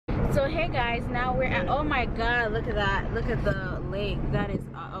So hey guys, now we're at, oh my god, look at that, look at the lake. That is,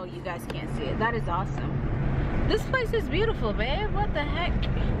 oh, you guys can't see it. That is awesome. This place is beautiful, babe. What the heck?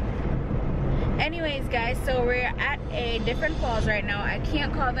 Anyways guys, so we're at a different falls right now. I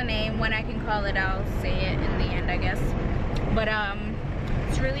can't call the name. When I can call it, I'll say it in the end, I guess. But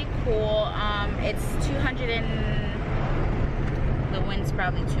it's really cool. It's 200 and the wind's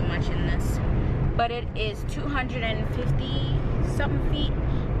probably too much in this, but it is 250 something feet,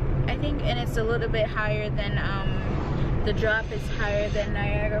 I think, and it's a little bit higher than the drop is higher than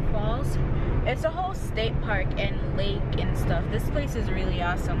Niagara Falls. It's a whole state park and lake and stuff. This place is really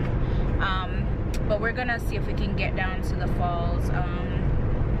awesome. But we're gonna see if we can get down to the falls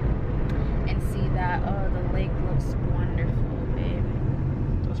and see that. Oh, the lake looks wonderful, babe.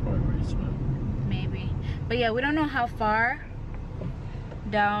 That's probably where you swim. Maybe, but yeah, we don't know how far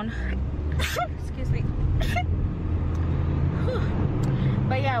down. Excuse me.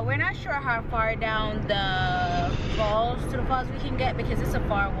 But yeah, we're not sure how far down the falls we can get, because it's a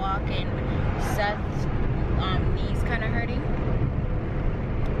far walk and Seth's knees kind of hurting.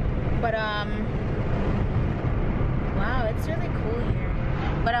 But wow, it's really cool here.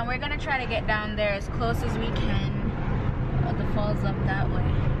 But we're gonna try to get down there as close as we can. The falls up that way.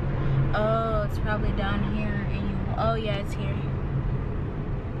 Oh, it's probably down here. Oh yeah, it's here.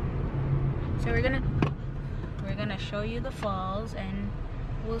 So we're gonna show you the falls and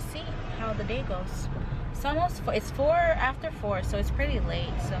we'll see how the day goes. It's 4 after 4, so it's pretty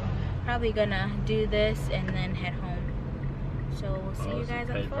late. So probably gonna do this and then head home. So we'll see you guys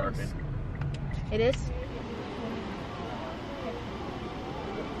at the falls. It is?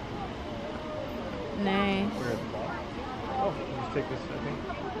 Nice. We're at the bar. Oh, let's take this, I think.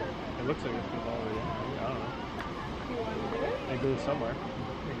 It looks like it's going all the way down. I don't know. It goes somewhere.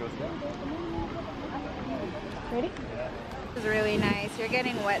 It goes down. Ready? Yeah. It's really nice. You're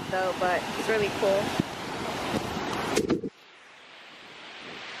getting wet though, but it's really cool.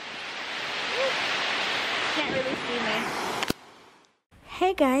 Can't really see me.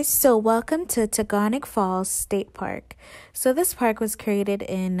 Hey guys, so welcome to Taughannock Falls State Park. So this park was created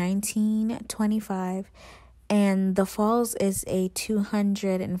in 1925, and the falls is a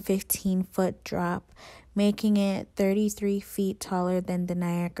 215-foot drop, making it 33 feet taller than the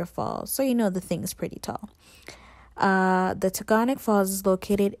Niagara Falls. So you know the thing's pretty tall. The Taughannock Falls is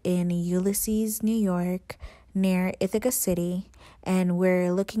located in Ulysses, New York, near Ithaca City, and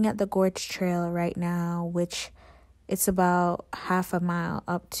we're looking at the Gorge Trail right now, which it's about half a mile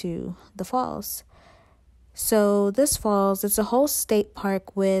up to the falls. So this falls, it's a whole state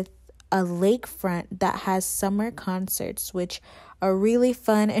park with a lakefront that has summer concerts, which are really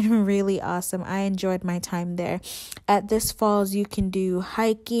fun and really awesome. I enjoyed my time there. At this falls, you can do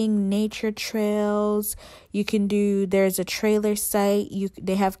hiking, nature trails. There's a trailer site.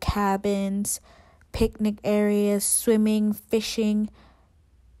 They have cabins, picnic areas, swimming, fishing,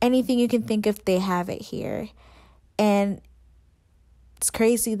 anything you can think of, they have it here. And it's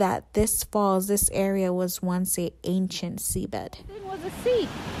crazy that this area was once an ancient seabed. It was a sea.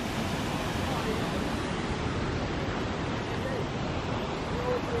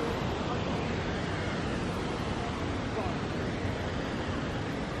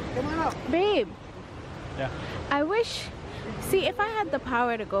 Come on up. Babe. Yeah. I wish, see, if I had the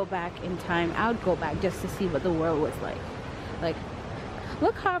power to go back in time, I would go back just to see what the world was like. Like,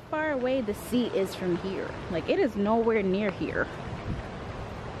 look how far away the sea is from here. Like, it is nowhere near here.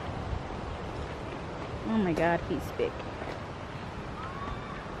 Oh my god, he's big.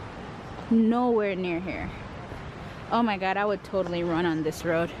 Nowhere near here. Oh my god, I would totally run on this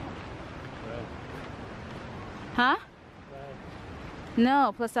road. Right. Huh? Right.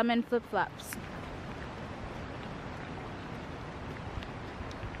 No, plus I'm in flip-flops.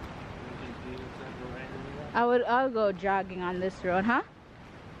 I'll go jogging on this road, huh?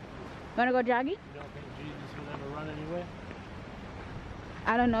 You wanna go jogging? You don't think Jesus would ever run anywhere?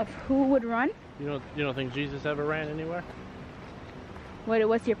 I don't know who would run. You don't think Jesus ever ran anywhere?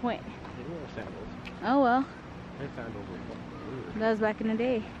 What's your point? He wore sandals. Oh well. His sandals were weird. That was back in the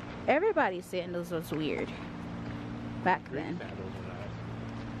day. Everybody's sandals was weird back Greek then. sandals were nice.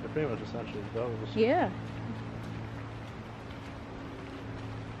 They're pretty much essentially those. Yeah.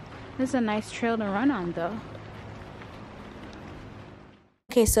 This is a nice trail to run on though.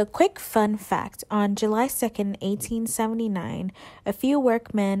 Okay, so quick fun fact. On July 2nd, 1879, a few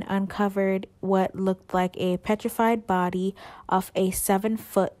workmen uncovered what looked like a petrified body of a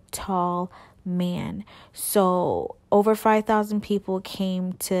 7-foot tall man. So over 5,000 people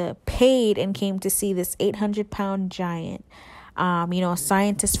came to see this 800-pound giant.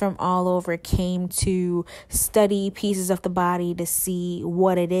 Scientists from all over came to study pieces of the body to see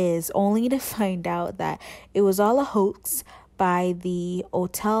what it is, only to find out that it was all a hoax by the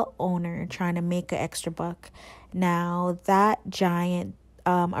hotel owner trying to make an extra buck. Now, that giant,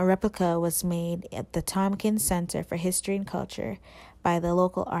 a replica was made at the Tompkins Center for History and Culture by the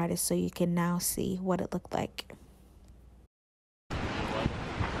local artist, so you can now see what it looked like.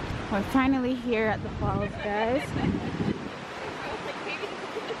 We're finally here at the falls, guys.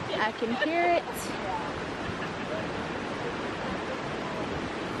 I can hear it.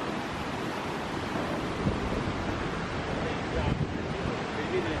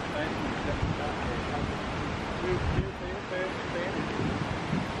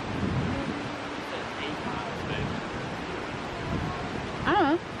 I don't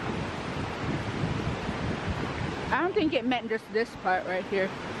know. I don't think it meant just this part right here.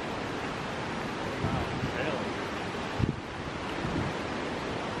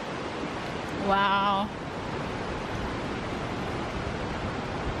 Wow.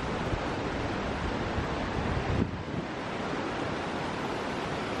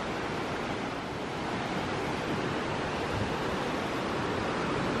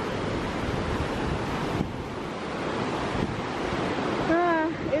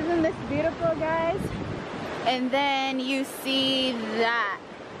 Isn't this beautiful, guys? And then you see that.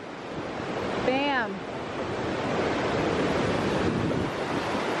 Bam.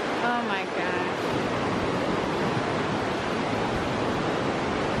 Oh my gosh.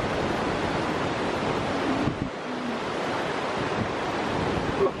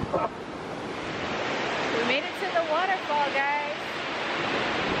 We made it to the waterfall, guys.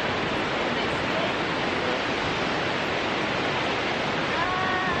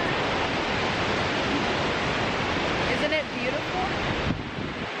 Isn't it beautiful?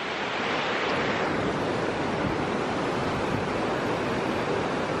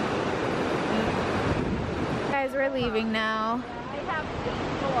 Guys, we're leaving now.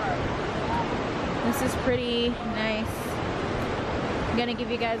 This is pretty nice. I'm gonna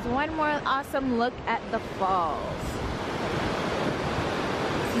give you guys one more awesome look at the falls.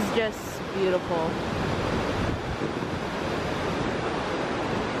 This is just beautiful.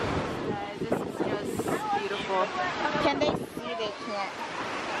 Guys, this is just beautiful. Can they see? They can't.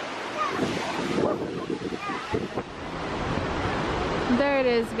 There it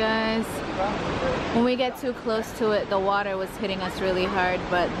is, guys. When we get too close to it, the water was hitting us really hard,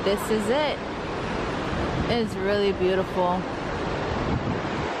 but this is it. It's really beautiful.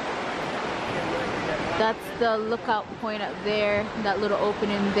 That's the lookout point up there, that little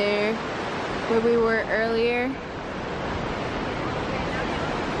opening there where we were earlier.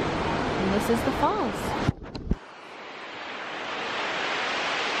 And this is the falls.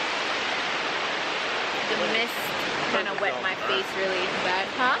 The mist kind of wet my face really bad.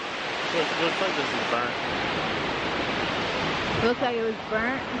 Huh? Looks like this is burnt. Looks like it was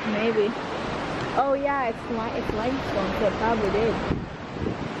burnt? Maybe. Oh yeah, it's limestone, so it probably did.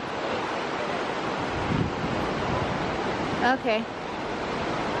 Okay.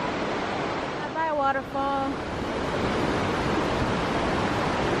 Bye, waterfall.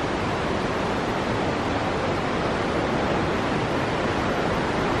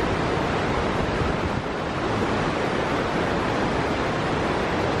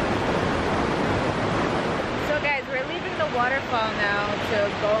 Waterfall now to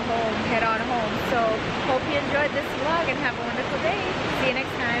go home, head on home. So hope you enjoyed this vlog and have a wonderful